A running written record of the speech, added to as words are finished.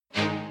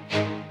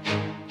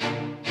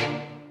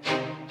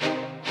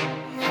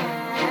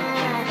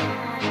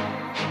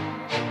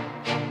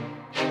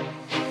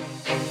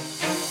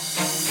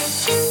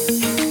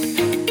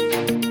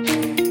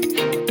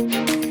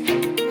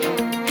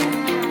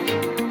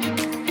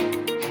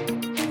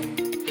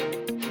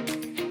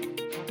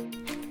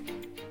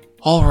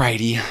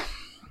Alrighty.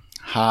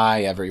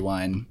 Hi,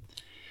 everyone.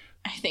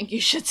 I think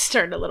you should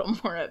start a little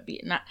more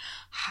upbeat, not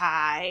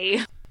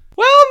hi.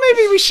 Well,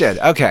 maybe we should.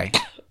 Okay.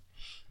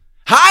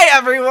 Hi,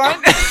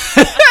 everyone.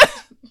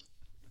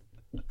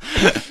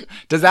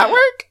 Does that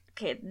work?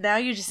 Okay, now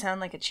you just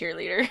sound like a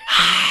cheerleader.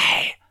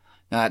 Hi.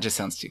 No, that just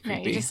sounds too No,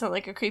 creepy. you just sound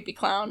like a creepy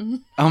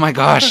clown. Oh my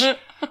gosh. I'm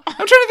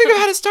trying to think of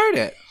how to start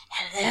it.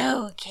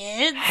 Hello,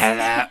 kids.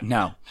 Hello.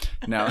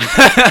 No.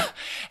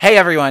 Hey,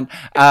 everyone.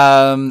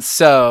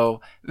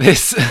 So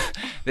this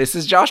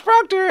is Josh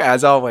Proctor,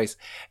 as always.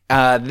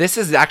 This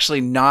is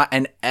actually not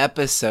an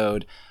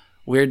episode.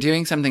 We're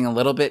doing something a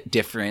little bit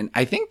different.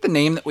 I think the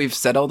name that we've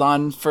settled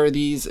on for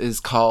these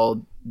is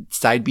called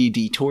Side B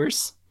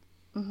Detours.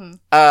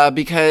 Mm-hmm.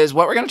 Because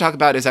what we're going to talk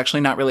about is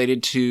actually not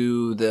related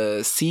to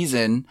the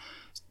season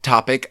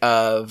topic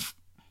of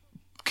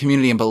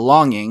community and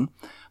belonging.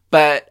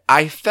 But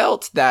I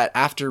felt that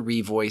after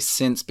Revoice,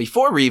 since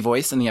before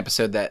Revoice in the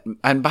episode that,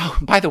 and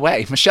by the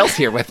way, Michelle's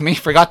here with me.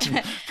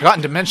 Forgotten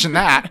to mention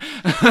that.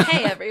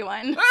 Hey,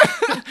 everyone.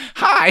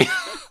 Hi.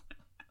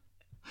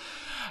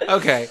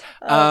 Okay.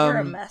 We're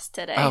a mess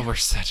today. Oh, we're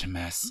such a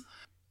mess.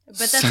 But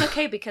that's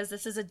okay because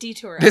this is a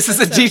detour. This is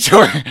a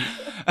detour.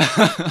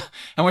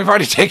 And we've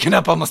already taken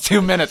up almost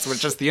 2 minutes with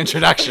just the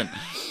introduction.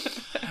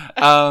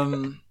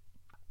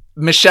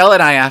 Michelle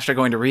and I, after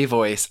going to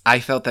Revoice, I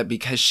felt that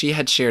because she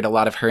had shared a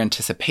lot of her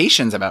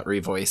anticipations about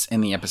Revoice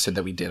in the episode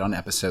that we did on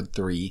episode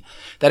 3,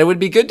 that it would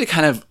be good to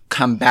kind of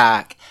come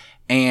back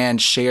and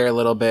share a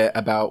little bit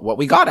about what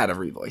we got out of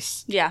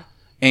Revoice. Yeah.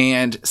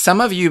 And some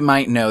of you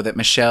might know that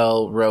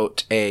Michelle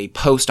wrote a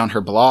post on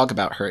her blog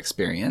about her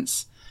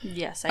experience.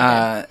 Yes,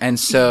 I did. And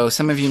so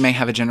some of you may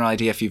have a general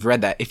idea if you've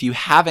read that. If you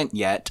haven't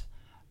yet,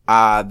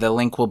 the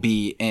link will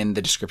be in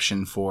the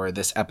description for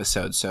this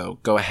episode. So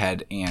go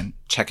ahead and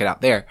check it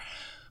out there.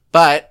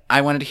 But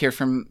I wanted to hear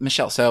from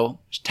Michelle. So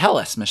tell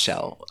us,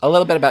 Michelle, a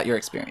little bit about your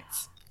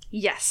experience.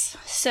 Yes.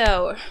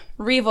 So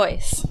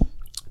Revoice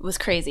was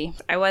crazy.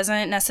 I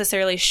wasn't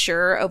necessarily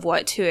sure of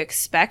what to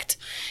expect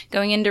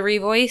going into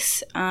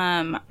Revoice.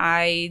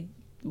 I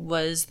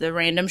was the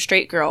random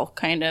straight girl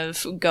kind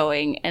of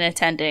going and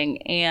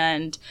attending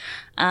and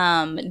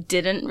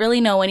didn't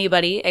really know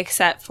anybody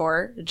except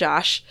for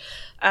Josh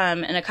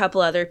and a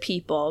couple other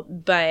people.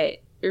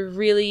 But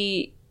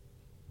really,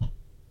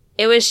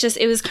 it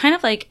was kind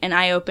of like an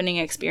eye-opening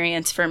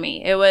experience for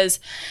me. It was,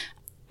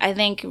 I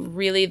think,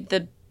 really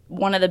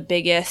one of the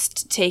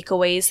biggest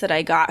takeaways that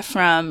I got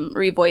from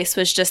Revoice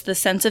was just the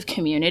sense of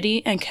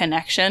community and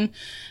connection.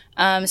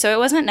 So it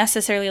wasn't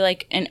necessarily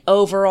like an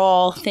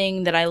overall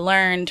thing that I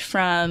learned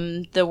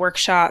from the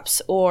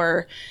workshops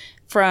or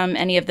from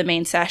any of the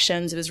main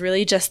sessions. It was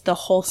really just the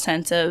whole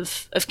sense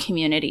of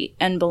community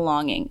and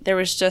belonging. There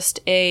was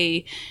just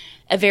a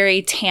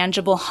very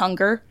tangible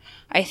hunger,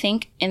 I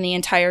think, in the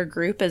entire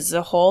group as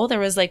a whole. There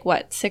was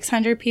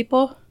 600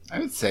 people? I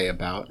would say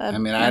about. I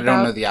don't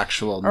know the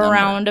actual number.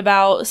 Around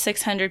about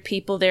 600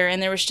 people there. And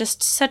there was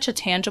just such a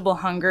tangible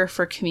hunger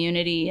for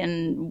community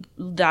and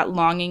that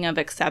longing of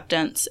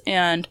acceptance.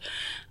 And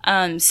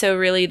so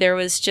really there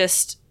was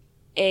just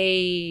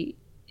a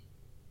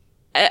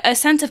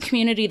sense of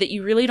community that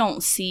you really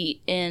don't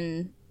see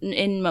in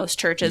most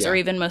churches or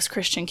even most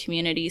Christian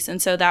communities.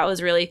 And so that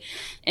was really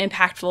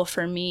impactful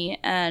for me.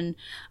 And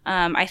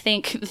I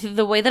think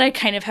the way that I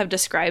kind of have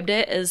described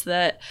it is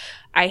that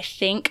I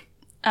think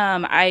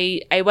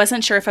I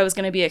wasn't sure if I was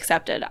going to be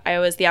accepted. I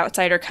was the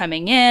outsider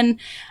coming in,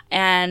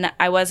 and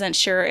I wasn't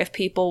sure if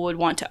people would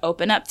want to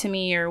open up to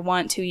me or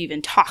want to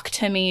even talk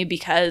to me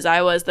because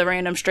I was the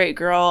random straight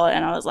girl,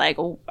 and I was like,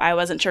 I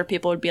wasn't sure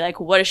people would be like,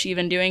 what is she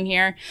even doing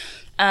here?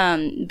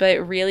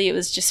 But really it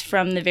was just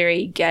from the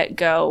very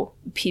get-go,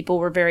 people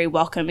were very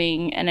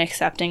welcoming and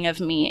accepting of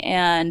me.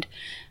 And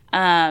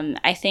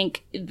I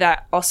think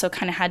that also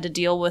kind of had to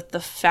deal with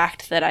the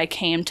fact that I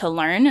came to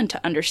learn and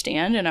to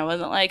understand. And I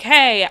wasn't like,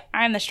 hey,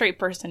 I'm the straight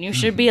person. You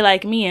should be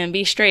like me and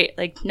be straight.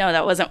 No,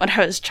 that wasn't what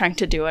I was trying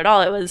to do at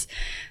all. It was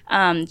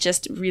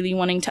just really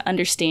wanting to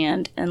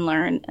understand and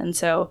learn. And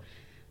so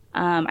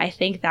I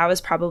think that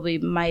was probably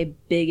my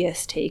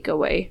biggest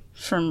takeaway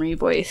from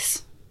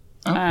Revoice.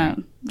 Okay.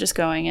 Just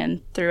going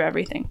in through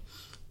everything.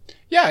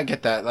 Yeah, I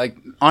get that.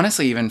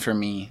 Honestly, even for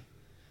me,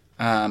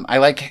 I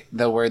like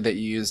the word that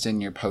you used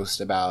in your post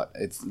about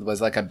it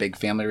was like a big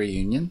family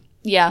reunion.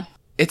 Yeah.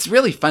 It's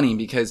really funny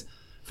because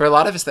for a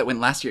lot of us that went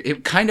last year,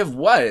 it kind of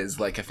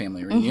was like a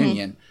family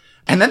reunion. Mm-hmm.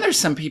 And then there's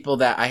some people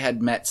that I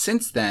had met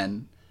since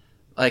then,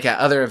 like at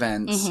other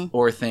events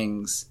or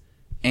things.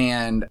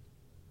 And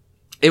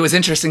it was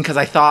interesting because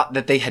I thought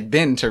that they had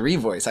been to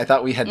Revoice. I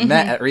thought we had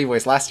met at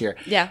Revoice last year.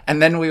 Yeah.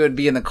 And then we would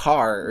be in the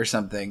car or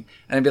something.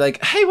 And I'd be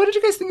like, hey, what did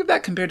you guys think of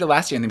that compared to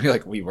last year? And they'd be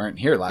like, we weren't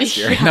here last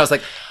year. And I was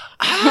like,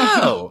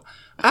 oh,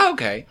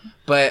 okay.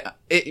 But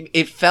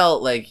it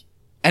felt like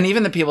And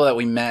even the people that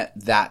we met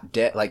that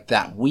day, like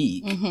that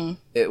week,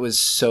 it was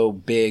so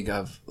big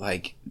of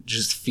like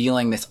just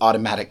feeling this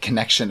automatic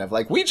connection of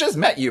like, we just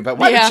met you, but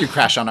why did you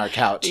crash on our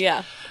couch?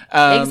 Yeah,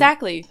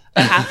 exactly.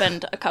 It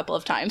happened a couple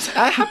of times.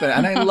 That happened,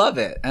 and I love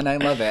it. And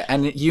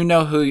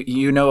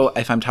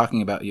if I'm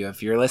talking about you,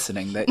 if you're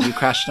listening, that you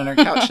crashed on our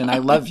couch, and I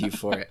love you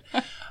for it.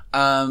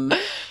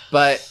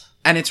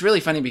 And it's really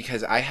funny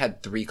because I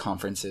had 3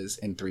 conferences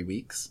in 3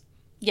 weeks.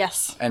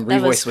 Yes. And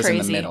Revoice was in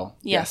the middle.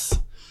 Yes.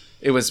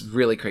 It was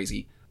really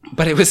crazy.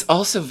 But it was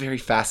also very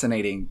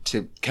fascinating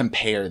to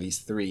compare these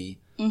 3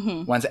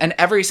 ones. And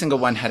every single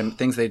one had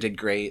things they did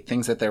great,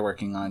 things that they're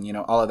working on,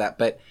 all of that.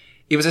 But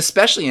it was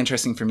especially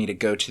interesting for me to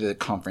go to the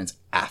conference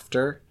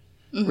after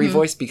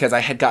Revoice because I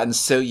had gotten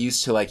so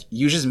used to like,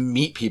 you just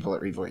meet people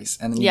at Revoice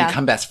and then you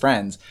become best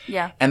friends.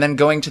 Yeah. And then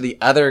going to the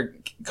other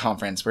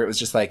conference where it was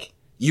just like,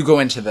 you go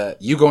into the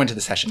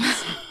sessions.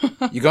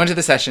 You go into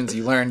the sessions,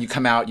 you learn, you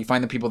come out, you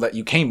find the people that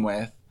you came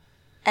with.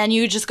 And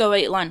you just go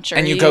eat lunch.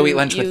 And you go eat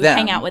lunch with them.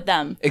 Hang out with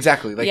them.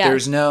 Exactly. Like,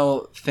 there's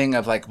no thing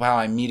of like, wow,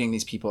 I'm meeting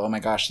these people. Oh my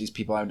gosh, these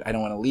people, I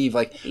don't want to leave.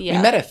 Like, we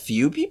met a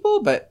few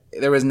people, but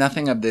there was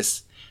nothing of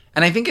this.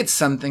 And I think it's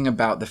something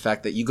about the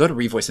fact that you go to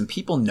Revoice and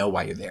people know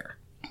why you're there.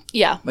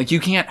 Yeah. Like, you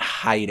can't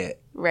hide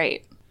it.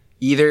 Right.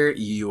 Either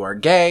you are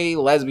gay,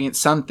 lesbian,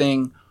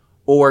 something,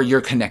 or you're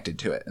connected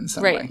to it in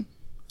some way.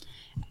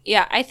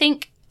 Yeah, I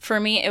think for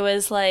me, it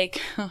was like...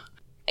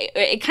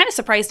 It kind of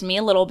surprised me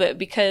a little bit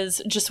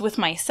because just with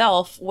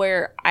myself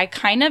where I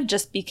kind of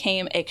just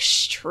became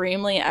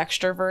extremely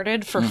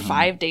extroverted for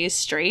 5 days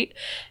straight.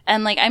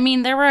 And like, I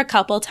mean, there were a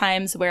couple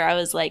times where I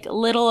was like a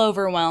little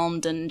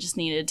overwhelmed and just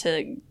needed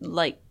to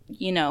like,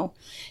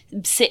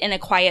 sit in a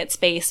quiet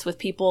space with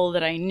people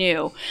that I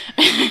knew.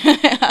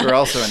 We're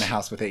also in a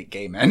house with 8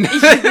 gay men.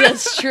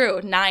 That's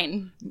true.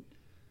 9.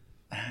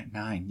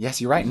 9.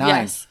 Yes, you're right. 9.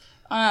 Yes.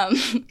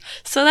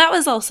 So that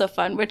was also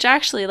fun, which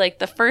actually, like,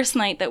 the first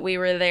night that we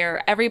were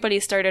there, everybody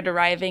started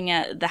arriving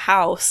at the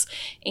house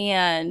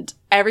and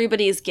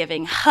everybody's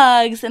giving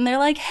hugs and they're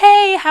like,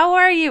 hey, how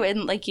are you?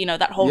 And like,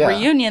 that whole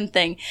reunion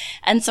thing.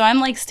 And so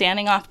I'm like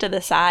standing off to the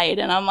side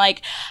and I'm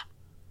like,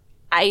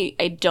 I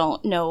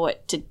don't know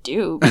what to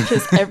do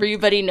because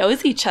everybody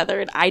knows each other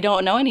and I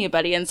don't know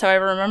anybody. And so I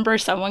remember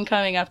someone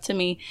coming up to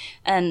me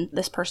and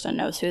this person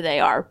knows who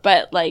they are,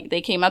 but like they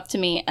came up to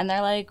me and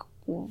they're like,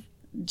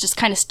 just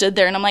kind of stood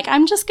there and I'm like,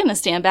 I'm just going to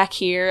stand back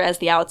here as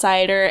the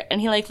outsider.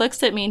 And he like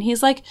looks at me and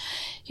he's like,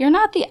 you're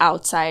not the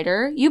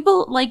outsider.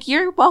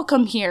 You're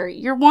welcome here.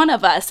 You're one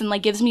of us. And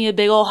like gives me a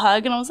big old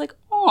hug. And I was like,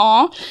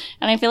 aw.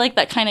 And I feel like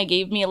that kind of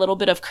gave me a little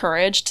bit of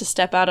courage to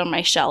step out of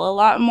my shell a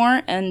lot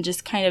more and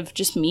just kind of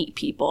just meet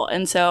people.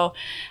 And so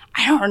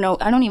I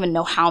don't even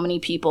know how many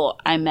people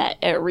I met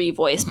at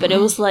Revoice, but it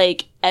was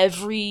like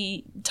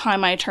every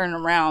time I turn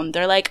around,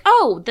 they're like,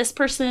 oh, this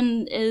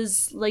person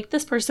is like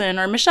this person,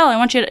 or Michelle, I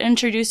want you to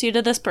introduce you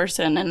to this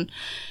person, and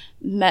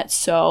met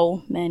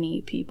so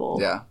many people.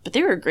 Yeah. But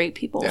they were great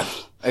people. Yeah,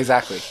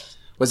 exactly.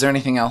 Was there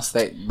anything else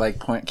that like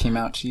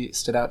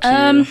stood out to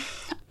you?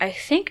 I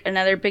think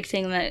another big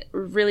thing that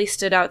really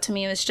stood out to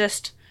me was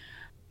just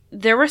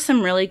there were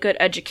some really good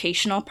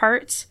educational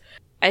parts.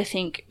 I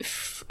think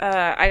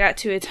I got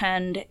to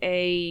attend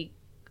a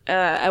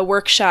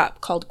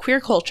workshop called Queer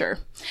Culture.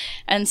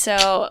 And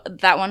so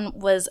that one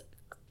was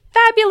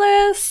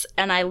fabulous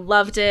and I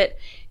loved it.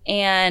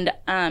 And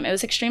it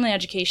was extremely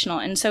educational.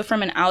 And so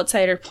from an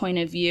outsider point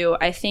of view,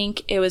 I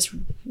think it was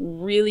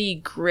really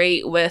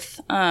great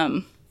with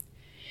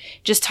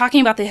just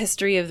talking about the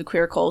history of the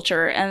queer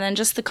culture and then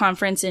just the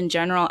conference in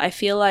general. I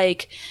feel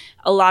like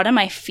a lot of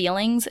my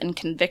feelings and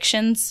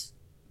convictions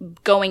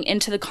going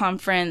into the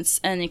conference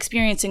and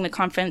experiencing the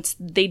conference,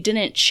 they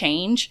didn't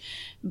change,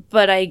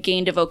 but I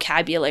gained a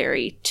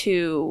vocabulary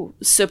to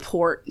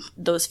support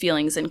those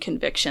feelings and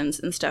convictions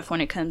and stuff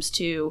when it comes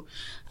to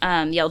the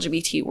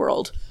LGBT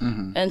world.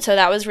 Mm-hmm. And so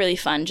that was really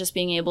fun, just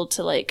being able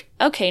to like,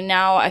 okay,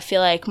 now I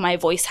feel like my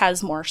voice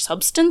has more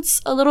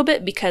substance a little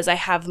bit because I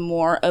have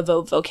more of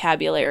a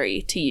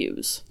vocabulary to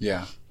use.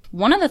 Yeah.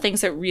 One of the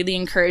things that really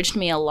encouraged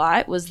me a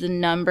lot was the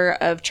number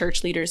of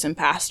church leaders and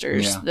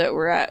pastors that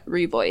were at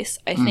Revoice.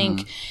 I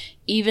think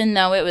even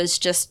though it was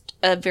just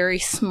a very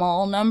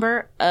small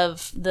number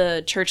of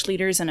the church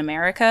leaders in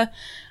America,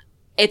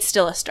 it's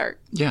still a start.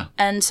 Yeah.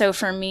 And so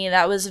for me,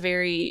 that was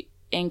very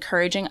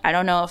encouraging. I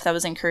don't know if that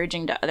was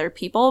encouraging to other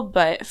people,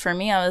 but for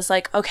me, I was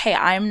like, okay,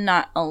 I'm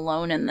not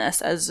alone in this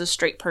as a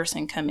straight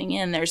person coming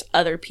in. There's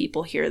other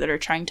people here that are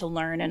trying to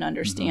learn and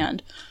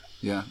understand. Mm-hmm.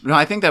 Yeah. No,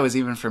 I think that was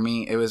even for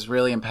me, it was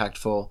really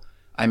impactful.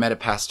 I met a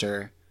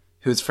pastor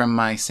who's from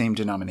my same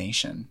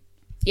denomination.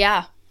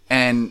 Yeah.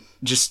 And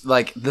just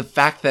like the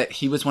fact that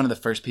he was one of the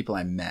first people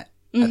I met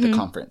at the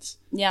conference.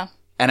 Yeah.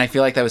 And I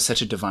feel like that was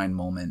such a divine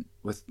moment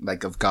with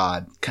like of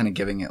God kind of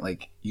giving it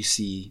like, you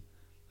see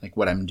like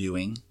what I'm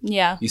doing.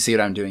 Yeah. You see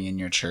what I'm doing in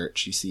your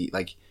church. You see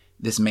like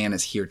this man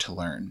is here to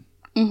learn,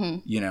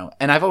 and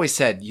I've always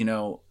said,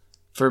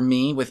 for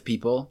me with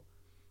people,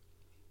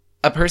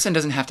 a person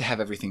doesn't have to have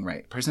everything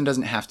right. A person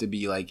doesn't have to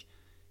be like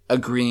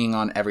agreeing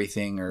on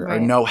everything or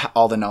Right. know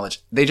all the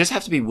knowledge. They just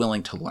have to be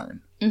willing to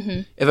learn.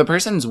 Mm-hmm. If a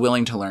person's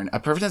willing to learn, a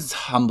person is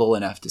humble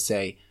enough to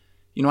say,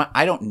 you know what,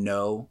 I don't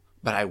know,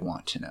 but I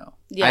want to know.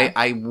 Yeah.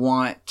 I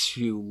want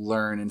to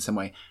learn in some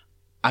way.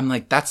 I'm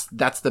like, that's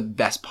the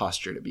best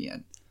posture to be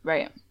in.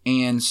 Right.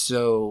 And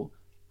so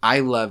I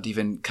loved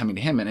even coming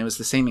to him, and it was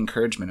the same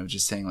encouragement of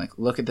just saying, like,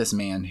 look at this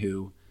man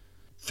who,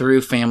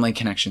 through family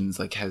connections,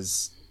 like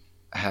has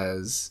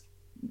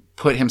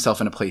put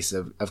himself in a place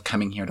of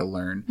coming here to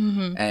learn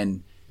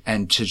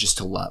and to just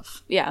to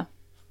love. Yeah.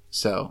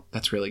 So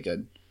that's really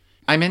good.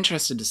 I'm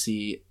interested to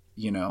see,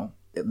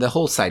 the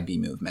whole Side B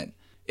movement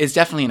is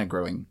definitely in a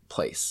growing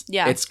place.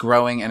 Yeah. It's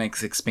growing and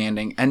it's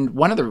expanding. And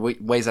one of the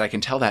ways that I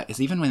can tell that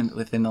is even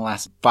within the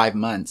last 5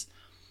 months,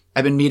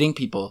 I've been meeting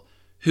people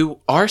who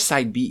are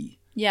Side B,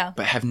 Yeah.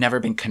 but have never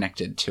been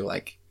connected to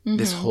like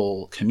this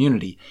whole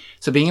community.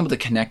 So being able to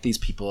connect these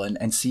people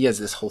and see as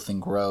this whole thing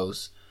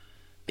grows,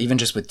 even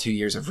just with 2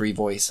 years of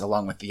Revoice,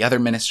 along with the other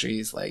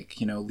ministries like,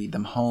 Lead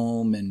Them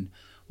Home and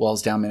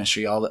Walls Down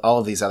Ministry, all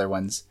of these other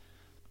ones.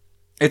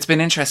 It's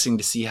been interesting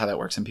to see how that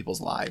works in people's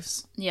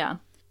lives. Yeah.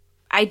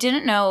 I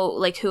didn't know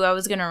like who I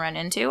was going to run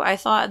into. I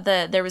thought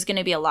that there was going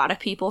to be a lot of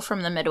people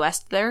from the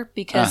Midwest there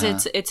because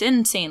it's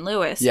in St.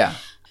 Louis. Yeah.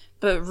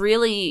 But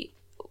really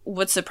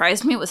what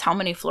surprised me was how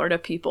many Florida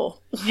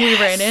people we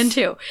ran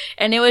into.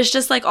 And it was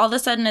just like all of a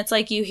sudden it's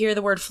like you hear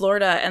the word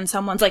Florida and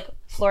someone's like,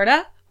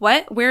 Florida?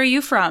 What? Where are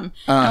you from?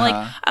 And I'm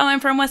like, oh, I'm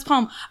from West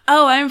Palm.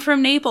 Oh, I'm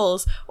from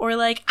Naples. Or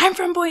like, I'm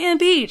from Boynton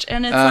Beach.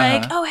 And it's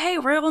like, oh, hey,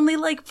 we're only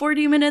like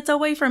 40 minutes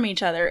away from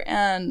each other.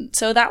 And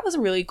so that was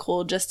really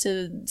cool just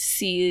to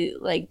see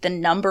like the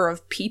number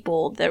of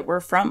people that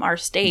were from our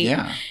state.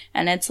 Yeah.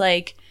 And it's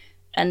like,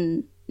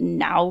 and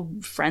now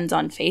friends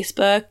on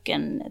Facebook,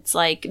 and it's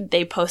like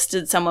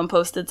someone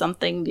posted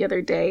something the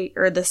other day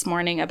or this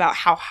morning about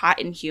how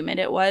hot and humid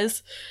it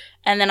was.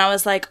 And then I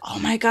was like, oh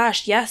my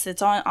gosh, yes,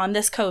 it's on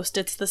this coast.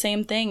 It's the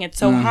same thing. It's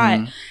so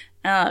hot.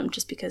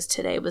 Just because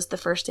today was the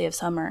first day of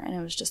summer and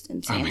it was just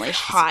insanely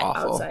hot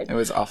outside. It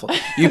was awful.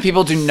 You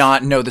people do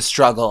not know the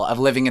struggle of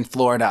living in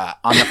Florida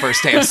on the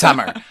first day of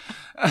summer.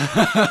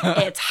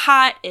 It's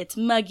hot. It's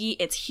muggy.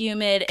 It's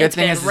humid. Good it's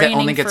thing been is it raining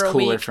only gets for a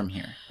cooler week. from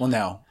here. Well,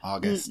 no,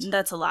 August.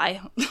 That's a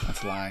lie.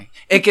 That's a lie.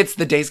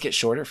 The days get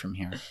shorter from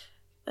here.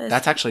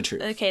 That's actually true.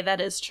 Okay,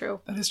 that is true.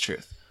 That is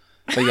truth.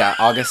 But yeah,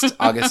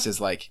 August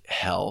is like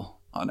hell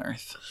on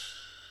earth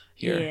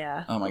here.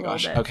 Yeah. Oh my a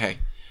gosh. little bit.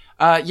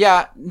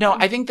 Okay. No,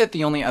 I think that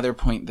the only other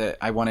point that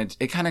I wanted,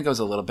 it kind of goes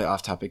a little bit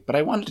off topic, but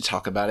I wanted to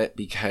talk about it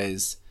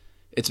because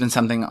it's been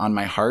something on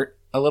my heart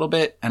a little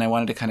bit, and I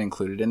wanted to kind of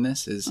include it in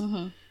this is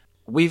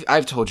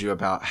I've told you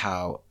about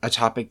how a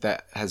topic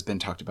that has been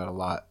talked about a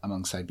lot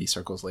among Side B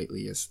circles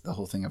lately is the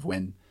whole thing of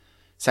when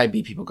Side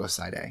B people go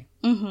Side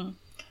A. Mm-hmm.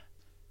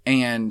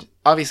 And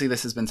obviously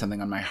this has been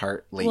something on my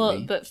heart lately.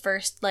 Well, but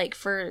first, like,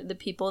 for the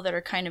people that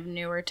are kind of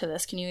newer to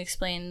this, can you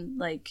explain,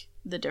 like,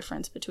 the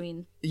difference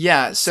between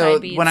Yeah, so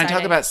Side B and when I Side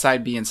talk A? about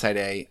Side B and Side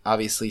A,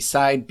 obviously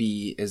Side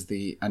B is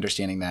the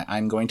understanding that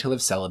I'm going to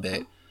live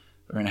celibate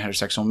or in a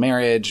heterosexual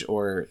marriage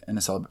or in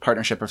a celibate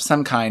partnership of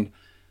some kind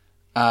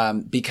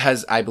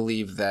because I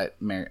believe that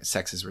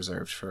sex is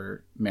reserved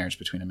for marriage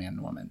between a man and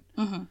a woman.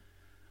 Mm-hmm.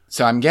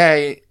 So I'm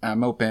gay,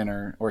 I'm open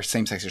or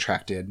same-sex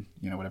attracted,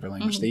 whatever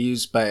language they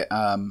use, but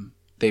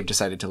they've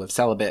decided to live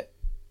celibate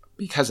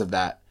because of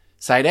that.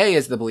 Side A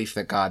is the belief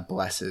that God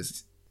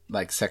blesses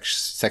like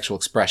sexual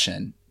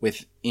expression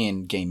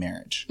within gay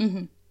marriage.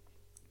 Mm-hmm.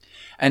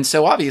 And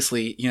so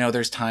obviously,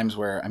 there's times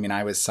where,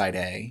 I was Side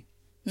A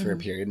for a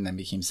period and then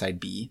became Side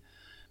B.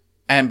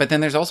 But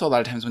then there's also a lot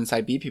of times when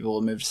Side B people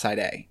will move to Side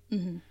A.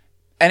 Mm-hmm.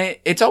 And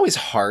it's always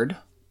hard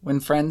when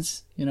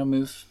friends,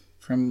 move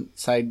from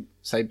Side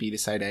B to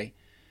Side A.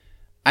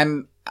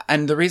 And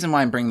the reason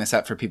why I'm bringing this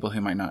up for people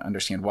who might not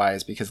understand why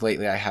is because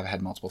lately I have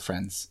had multiple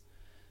friends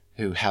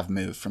who have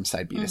moved from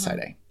Side B to Side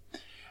A.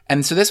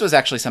 And so this was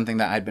actually something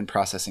that I'd been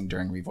processing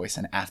during Revoice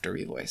and after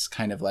Revoice.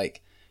 Kind of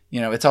like,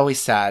 it's always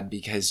sad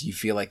because you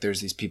feel like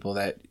there's these people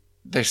that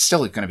they're still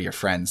going to be your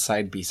friends.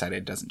 Side B, Side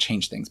A doesn't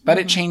change things, but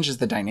it changes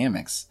the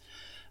dynamics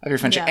of your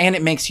friendship. Yeah. And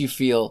it makes you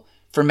feel,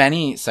 for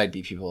many Side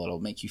B people, it'll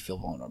make you feel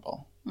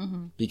vulnerable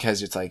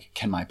because it's like,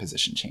 can my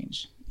position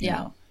change? You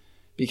know?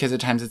 Because at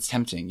times it's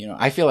tempting.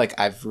 I feel like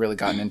I've really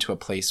gotten into a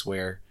place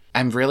where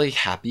I'm really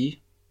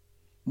happy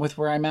with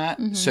where I'm at.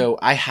 Mm-hmm. So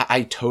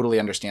I totally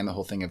understand the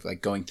whole thing of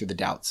like going through the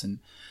doubts and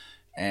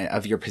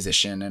of your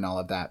position and all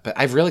of that. But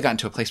I've really gotten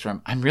to a place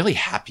where I'm really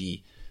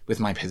happy with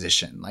my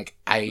position. Like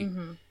I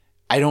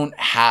don't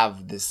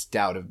have this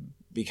doubt of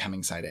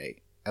becoming Side A.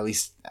 At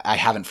least I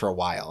haven't for a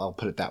while. I'll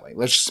put it that way.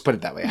 Let's just put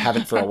it that way. I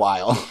haven't for a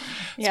while.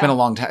 It's been a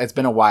long time. It's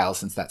been a while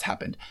since that's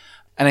happened.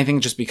 And I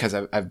think just because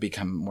I've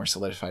become more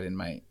solidified in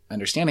my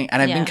understanding.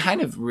 And I've been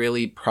kind of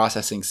really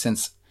processing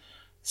since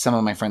some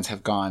of my friends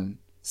have gone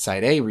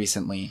Side A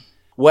recently,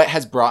 what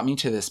has brought me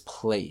to this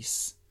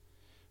place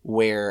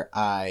where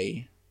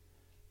I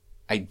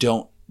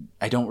don't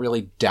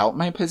really doubt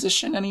my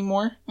position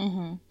anymore.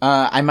 Mm-hmm.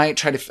 I might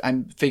try to,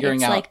 I'm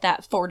figuring out. It's like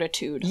that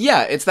fortitude.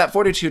 Yeah, it's that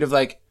fortitude of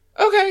like,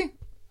 okay,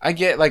 I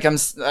get like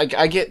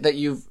I get that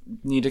you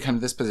need to come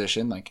to this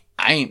position. Like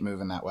I ain't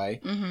moving that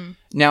way. Mm-hmm.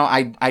 Now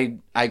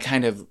I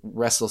kind of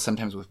wrestle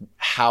sometimes with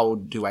how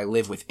do I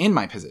live within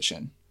my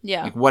position.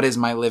 Yeah. Like what is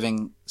my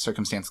living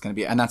circumstance going to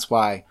be? And that's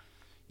why,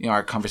 you know,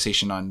 our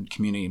conversation on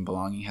community and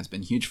belonging has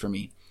been huge for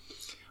me.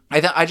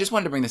 I just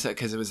wanted to bring this up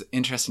because it was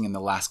interesting in the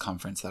last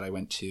conference that I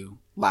went to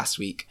last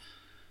week.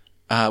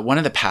 One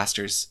of the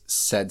pastors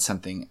said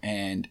something,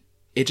 and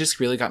it just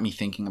really got me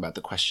thinking about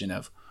the question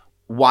of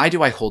why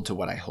do I hold to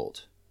what I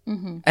hold?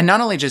 Mm-hmm. And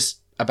not only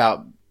just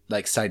about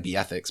like side B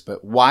ethics,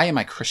 but why am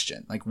I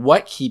Christian? Like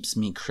what keeps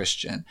me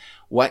Christian?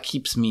 What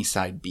keeps me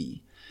side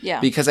B? Yeah.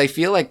 Because I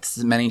feel like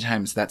many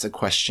times that's a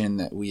question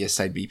that we as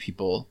side B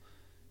people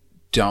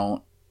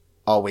don't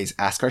always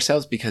ask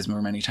ourselves because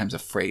we're many times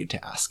afraid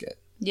to ask it.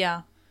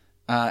 Yeah.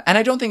 And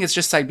I don't think it's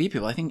just side B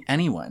people. I think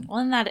anyone. Well,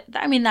 and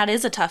that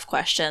is a tough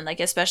question. Like,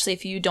 especially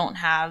if you don't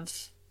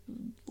have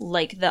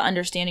like the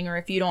understanding, or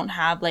if you don't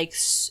have like,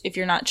 if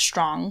you're not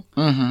strong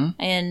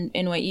in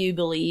what you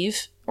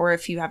believe, or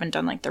if you haven't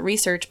done like the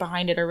research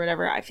behind it or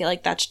whatever. I feel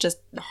like that's just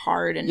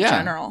hard in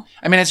general.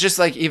 I mean, it's just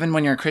like even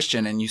when you're a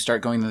Christian and you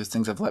start going to those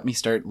things of let me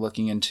start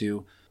looking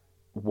into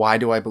why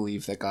do I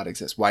believe that God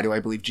exists? Why do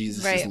I believe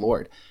Jesus is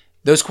Lord?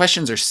 Those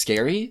questions are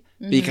scary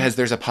because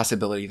there's a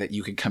possibility that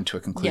you could come to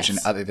a conclusion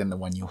other than the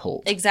one you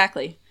hold.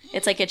 Exactly.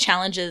 It's like it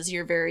challenges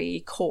your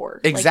very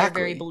core. Exactly. Like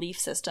your very belief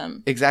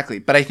system. Exactly.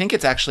 But I think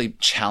it's actually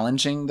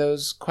challenging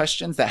those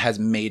questions that has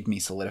made me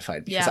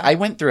solidified. Because I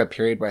went through a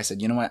period where I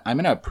said, you know what, I'm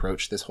going to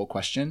approach this whole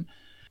question.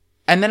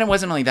 And then it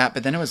wasn't only that,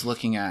 but then it was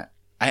looking at,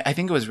 I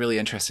think it was really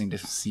interesting to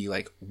see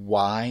like,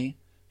 why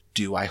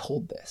do I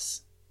hold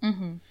this?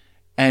 Mm-hmm.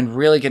 And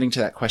really getting to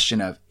that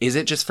question of, is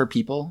it just for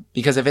people?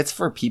 Because if it's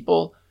for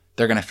people,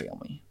 they're going to fail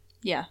me.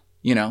 Yeah.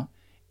 You know,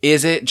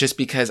 is it just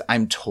because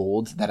I'm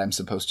told that I'm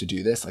supposed to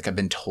do this? Like I've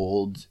been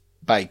told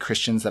by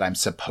Christians that I'm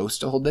supposed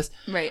to hold this.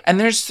 Right.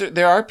 And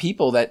there are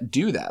people that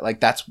do that.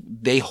 Like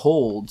they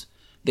hold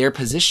their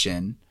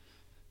position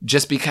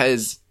just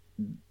because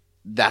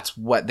that's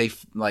what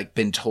they've like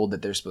been told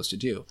that they're supposed to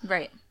do.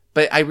 Right.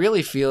 But I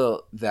really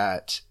feel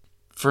that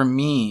for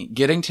me,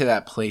 getting to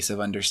that place of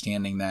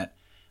understanding that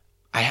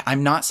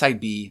I'm not side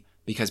B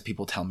because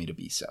people tell me to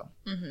be so.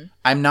 Mm-hmm.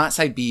 I'm not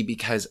side B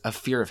because of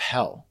fear of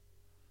hell.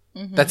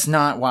 Mm-hmm. That's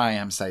not why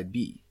I'm side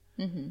B.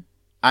 Mm-hmm.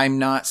 I'm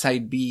not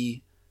side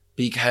B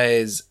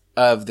because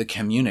of the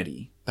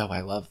community. Though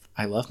I love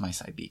my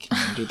side B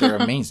community. They're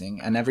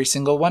amazing. And every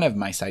single one of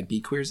my side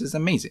B queers is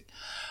amazing.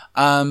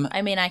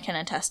 I mean, I can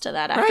attest to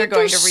that after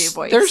going to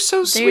Revoice. They're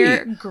so sweet.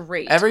 They're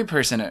great. Every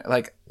person,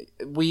 like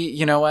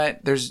you know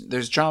what?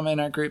 There's drama in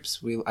our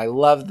groups. I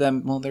love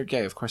them. Well, they're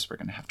gay. Of course we're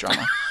going to have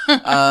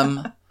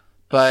drama.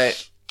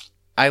 But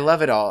I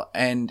love it all.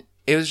 And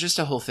it was just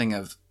a whole thing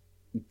of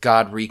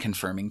God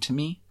reconfirming to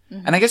me.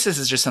 Mm-hmm. And I guess this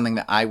is just something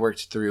that I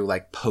worked through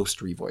like post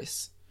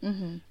Revoice.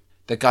 Mm-hmm.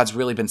 That God's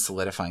really been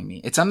solidifying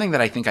me. It's something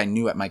that I think I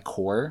knew at my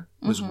core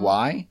was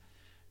why.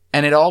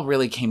 And it all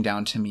really came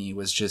down to me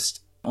was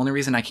just, only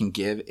reason I can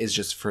give is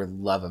just for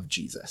love of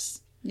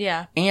Jesus.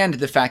 Yeah. And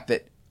the fact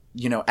that,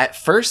 you know, at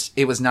first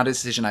it was not a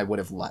decision I would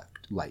have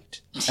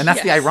liked. And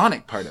that's the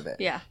ironic part of it.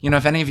 Yeah. You know,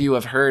 if any of you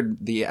have heard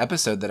the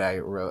episode that I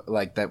wrote,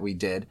 like that we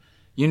did,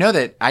 you know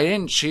that I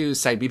didn't choose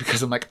side B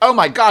because I'm like, oh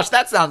my gosh,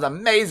 that sounds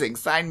amazing.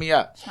 Sign me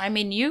up. I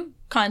mean, you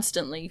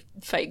constantly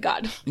fight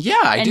God.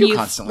 Yeah, I do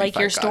constantly fight God.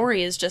 Like your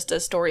story is just a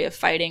story of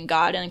fighting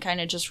God and kind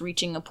of just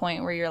reaching a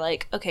point where you're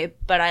like, okay,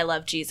 but I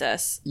love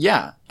Jesus.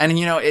 Yeah. And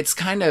you know, it's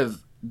kind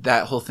of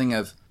that whole thing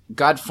of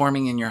God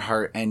forming in your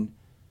heart and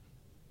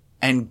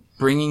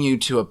bringing you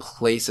to a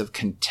place of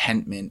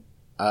contentment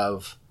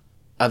of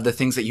the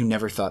things that you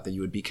never thought that you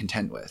would be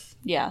content with.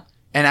 Yeah.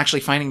 And actually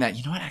finding that,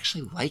 you know what, I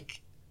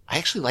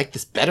actually like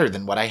this better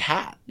than what I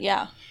had.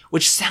 Yeah.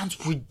 Which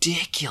sounds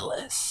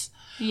ridiculous.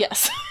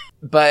 Yes.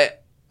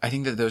 But I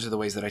think that those are the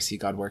ways that I see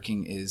God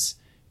working is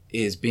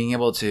being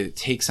able to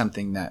take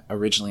something that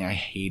originally I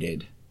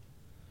hated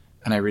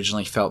and I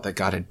originally felt that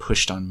God had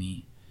pushed on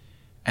me.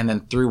 And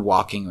then through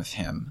walking with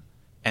him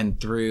and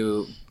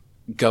through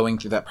going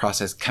through that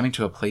process, coming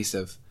to a place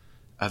of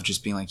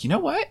just being like, you know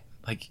what?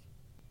 Like,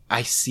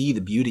 I see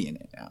the beauty in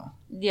it now.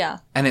 Yeah.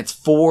 And it's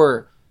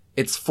for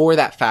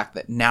that fact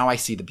that now I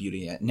see the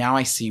beauty in it. Now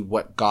I see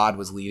what God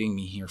was leading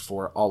me here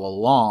for all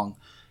along,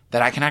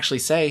 that I can actually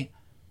say,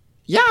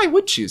 yeah, I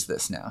would choose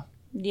this now.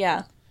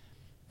 Yeah.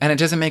 And it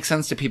doesn't make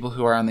sense to people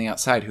who are on the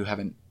outside who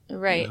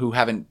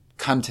haven't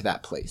come to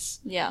that place.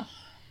 Yeah.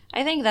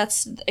 I think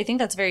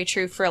that's very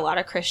true for a lot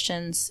of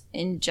Christians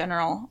in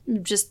general.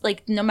 Just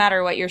like no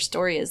matter what your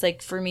story is.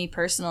 Like for me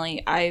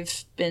personally,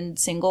 I've been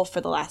single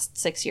for the last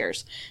 6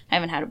 years. I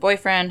haven't had a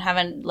boyfriend,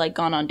 haven't like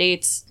gone on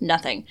dates,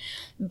 nothing.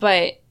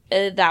 But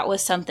that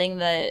was something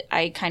that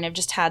I kind of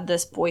just had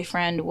this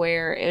boyfriend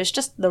where it was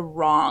just the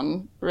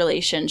wrong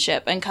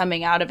relationship. And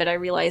coming out of it, I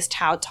realized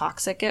how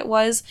toxic it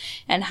was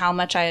and how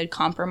much I had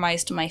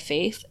compromised my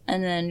faith.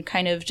 And then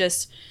kind of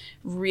just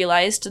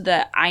realized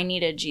that I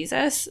needed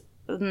Jesus,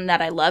 and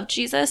that I loved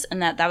Jesus,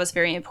 and that was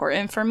very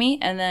important for me.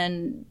 And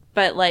then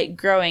But like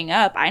growing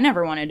up, I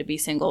never wanted to be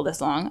single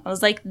this long. I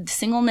was like,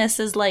 singleness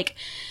is like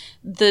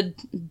the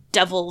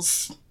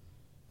devil's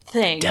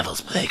thing.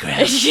 Devil's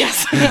playground.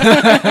 Yes.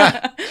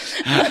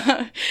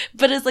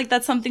 But it's like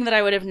that's something that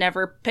I would have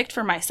never picked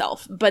for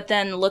myself. But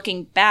then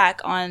looking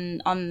back on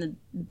the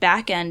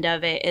back end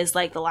of it is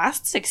like the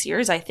last 6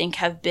 years I think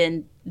have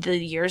been the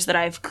years that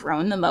I've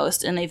grown the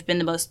most, and they've been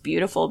the most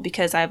beautiful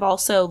because I've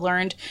also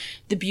learned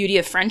the beauty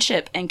of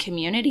friendship and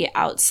community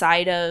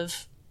outside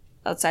of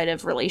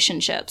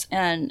relationships.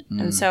 And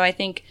so I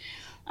think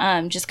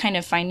just kind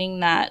of finding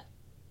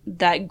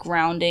that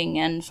grounding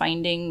and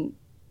finding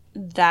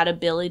that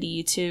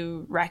ability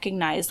to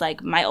recognize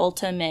like my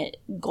ultimate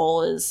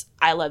goal is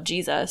I love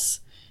Jesus.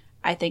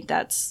 I think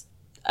that's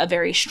a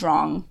very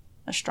strong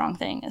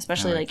thing,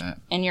 especially like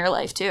in your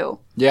life too.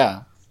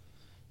 Yeah.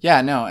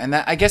 Yeah, no. And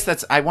that, I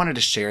guess I wanted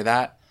to share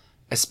that,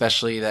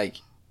 especially like,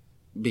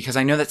 because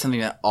I know that's something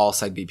that all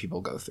Side B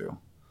people go through.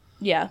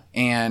 Yeah.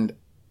 And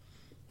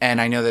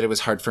I know that it was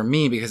hard for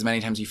me because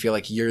many times you feel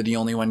like you're the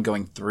only one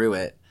going through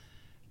it.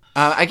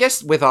 I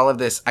guess with all of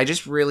this, I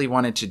just really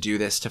wanted to do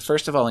this to,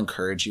 first of all,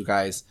 encourage you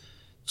guys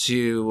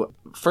to,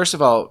 first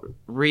of all,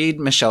 read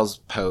Michelle's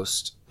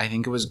post. I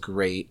think it was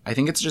great. I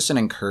think it's just an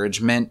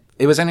encouragement.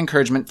 It was an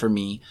encouragement for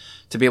me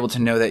to be able to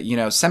know that, you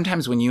know,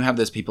 sometimes when you have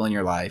those people in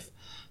your life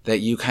that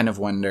you kind of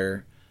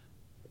wonder,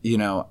 you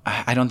know,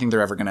 I don't think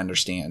they're ever going to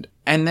understand.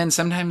 And then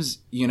sometimes,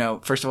 you know,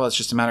 first of all, it's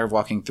just a matter of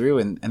walking through,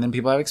 and then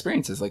people have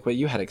experiences like what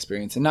you had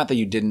experienced. And not that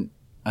you didn't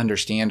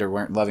understand or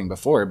weren't loving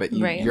before, but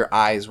your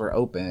eyes were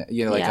open,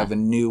 you know, like have a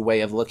new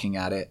way of looking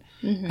at it.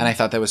 Mm-hmm. And I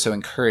thought that was so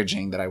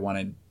encouraging that I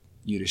wanted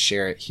you to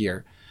share it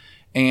here.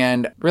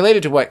 And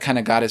related to what kind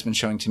of God has been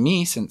showing to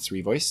me since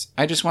Revoice,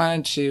 I just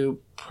wanted to,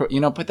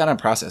 you know, put that on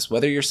process,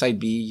 whether you're Side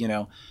B, you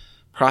know,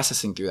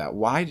 processing through that.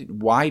 Why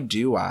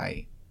do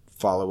I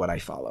follow what I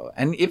follow?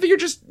 And if you're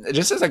just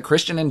as a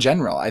Christian in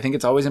general, I think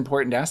it's always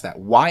important to ask that.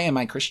 Why am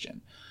I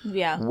Christian?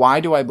 Yeah.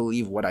 Why do I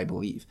believe what I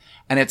believe?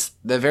 And it's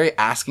the very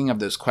asking of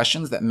those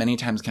questions that many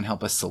times can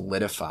help us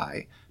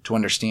solidify to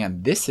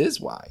understand this is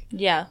why.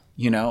 Yeah.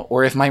 You know,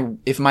 or if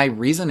my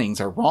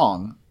reasonings are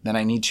wrong, then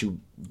I need to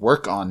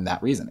work on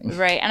that reasoning.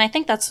 Right. And I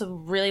think that's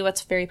really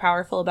what's very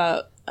powerful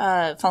about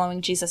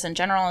following Jesus in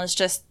general is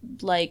just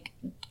like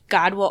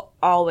God will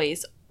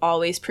always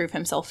prove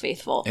himself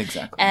faithful.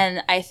 Exactly.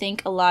 And I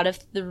think a lot of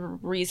the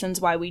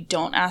reasons why we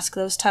don't ask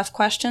those tough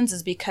questions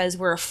is because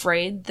we're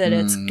afraid that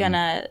it's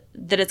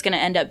gonna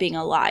end up being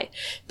a lie.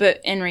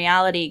 But in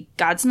reality,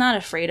 God's not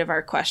afraid of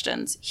our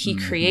questions. He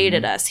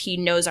created us. He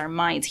knows our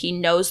minds. He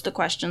knows the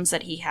questions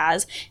that he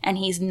has, and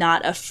he's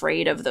not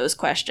afraid of those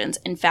questions.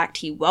 In fact,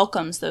 he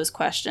welcomes those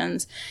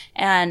questions.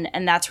 And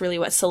that's really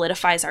what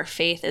solidifies our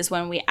faith is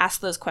when we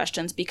ask those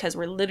questions, because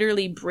we're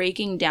literally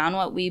breaking down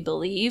what we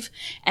believe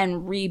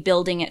and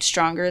rebuilding it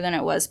stronger than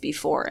it was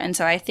before. And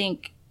so I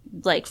think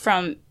like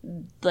from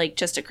like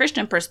just a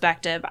Christian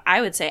perspective, I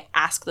would say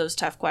ask those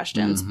tough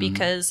questions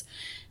because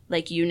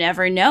like you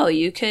never know,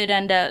 you could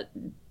end up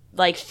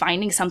like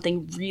finding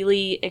something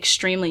really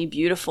extremely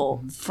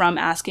beautiful from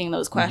asking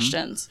those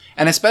questions.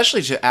 And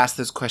especially to ask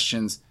those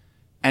questions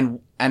and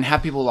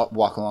have people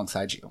walk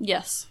alongside you.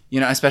 Yes. You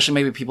know, especially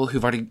maybe people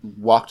who've already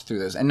walked through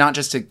those, and not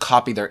just to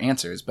copy their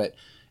answers, but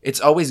it's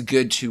always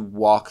good to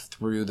walk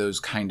through those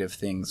kind of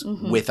things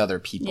with other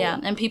people. Yeah,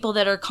 and people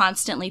that are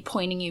constantly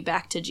pointing you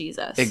back to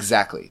Jesus.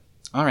 Exactly.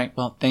 All right.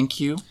 Well,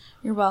 thank you.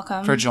 You're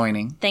welcome. For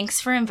joining.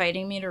 Thanks for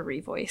inviting me to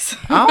Revoice.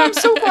 Oh, I'm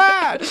so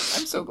glad. I'm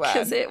so glad.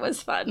 Because it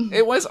was fun.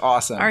 It was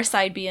awesome. Our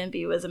Side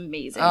B&B was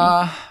amazing.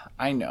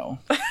 I know.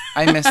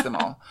 I miss them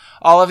all.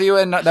 All of you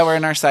that were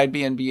in our Side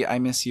B&B, I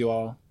miss you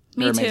all.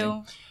 You're me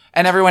amazing. too.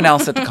 And everyone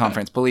else at the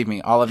conference. Believe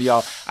me, all of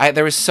y'all.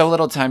 There was so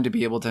little time to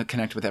be able to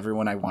connect with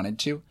everyone I wanted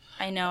to.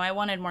 I know. I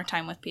wanted more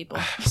time with people.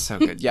 So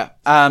good. Yeah.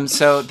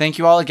 So thank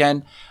you all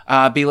again.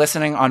 Be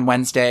listening on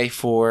Wednesday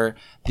for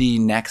the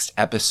next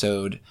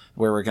episode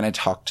where we're going to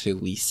talk to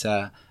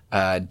Lisa,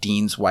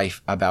 Dean's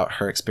wife, about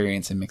her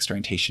experience in mixed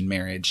orientation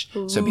marriage.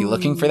 So be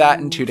looking for that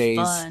in 2 days.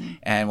 Fun.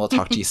 And we'll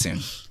talk to you soon.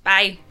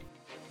 Bye.